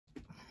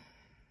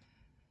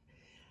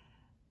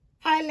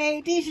Hi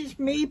ladies, it's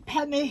me,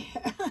 Penny.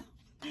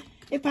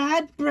 If I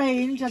had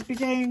brains, I'd be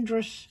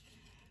dangerous.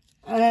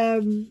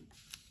 I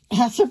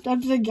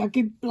sometimes think I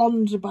give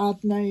blondes a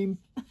bad name.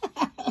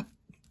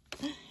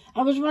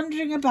 I was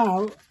wondering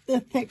about the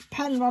thick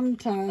pen,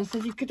 wasn't I? I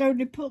said you could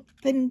only put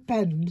thin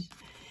pens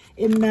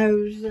in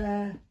those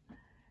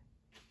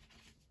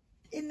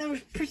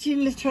pretty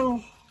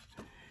little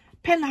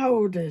pen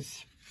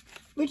holders,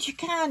 which you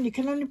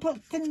can only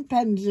put thin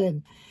pens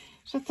in.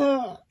 So I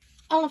thought,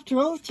 I'll have to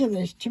alter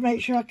this to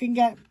make sure I can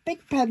get big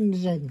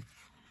pens in.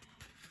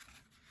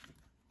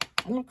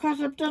 And of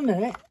course I've done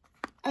it,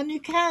 and you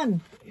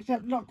can,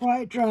 except not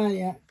quite dry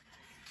yet.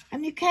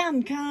 And you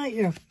can, can't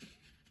you?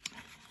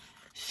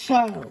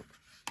 So,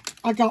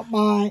 I got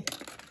my,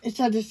 it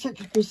said a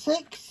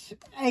 6x6,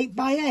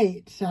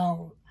 8x8,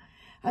 so,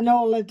 and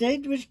all I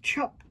did was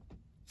chop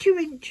 2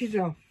 inches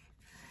off.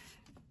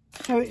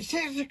 So it's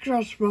 6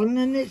 across one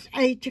and it's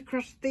 8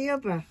 across the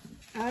other.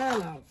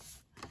 Hello.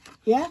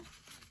 Yeah?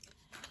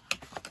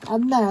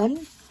 And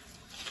then,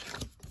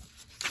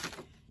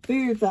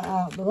 move that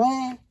out of the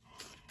way.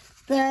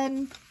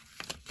 Then,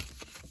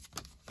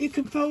 you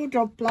can fold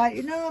up like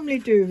you normally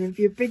do with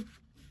your big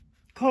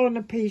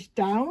corner piece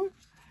down.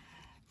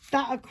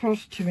 That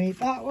across to me,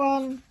 that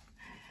one.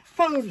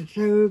 Fold it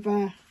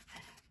over.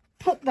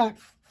 Put that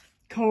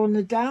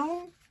corner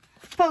down.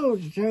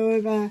 Fold it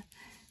over.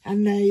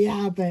 And there you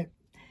have it.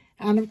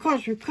 And of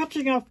course, we're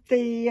cutting off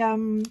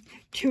the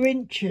 2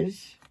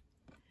 inches.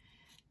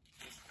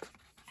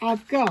 I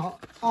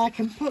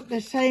can put the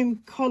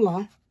same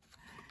colour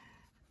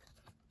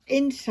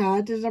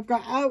inside as I've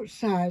got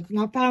outside.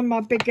 And I found my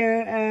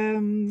bigger,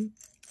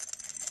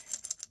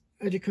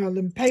 what do you call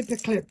them, paper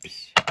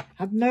clips.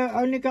 I've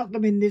only got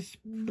them in this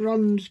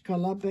bronze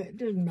colour, but it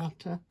doesn't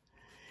matter.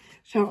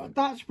 So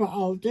that's what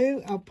I'll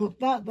do. I'll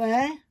put that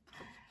there,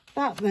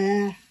 that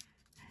there.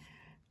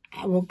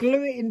 I will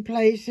glue it in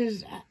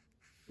places,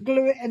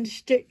 glue it and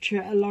stitch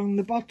it along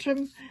the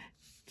bottom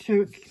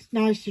so it's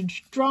nice and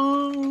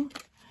strong.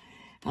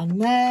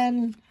 And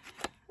then,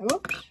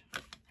 oops,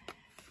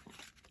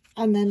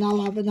 and then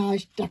I'll have a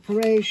nice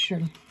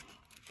decoration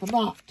for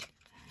that.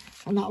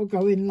 And that will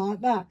go in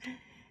like that.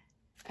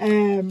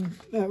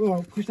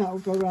 Well, because that will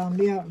go around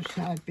the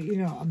outside, but you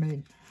know what I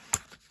mean.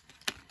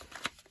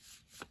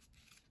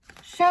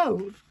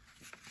 So,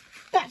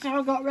 that's how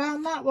I got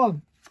around that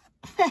one.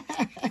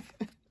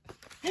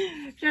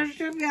 So it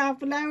took me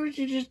half an hour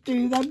to just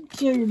do them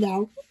two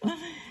now.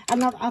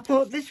 And I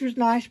thought this was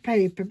nice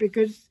paper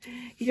because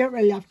you don't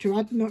really have to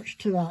add much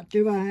to that,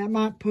 do I? I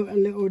might put a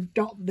little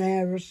dot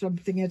there or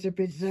something as if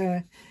it's,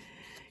 you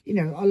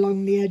know,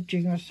 along the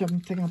edging or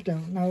something. I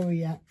don't know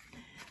yet.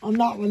 On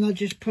that one, I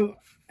just put,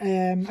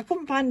 I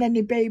couldn't find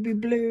any baby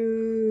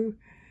blue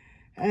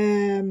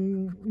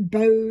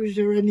bows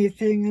or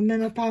anything. And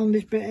then I found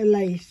this bit of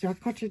lace, so I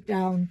cut it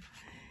down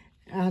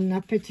and I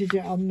fitted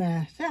it on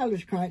there. So that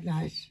was quite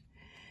nice.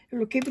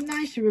 It'll look even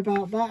nicer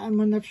about that and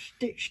when I've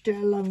stitched it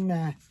along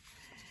there.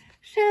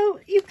 So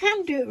you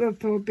can do it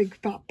with 4 big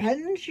fat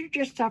pens. You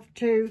just have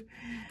to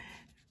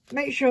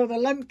make sure the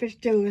length is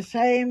still the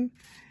same,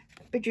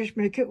 but just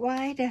make it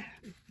wider.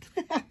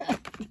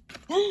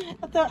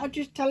 I thought I'd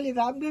just tell you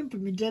that I'm going for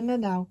my dinner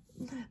now.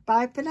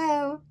 Bye for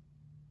now.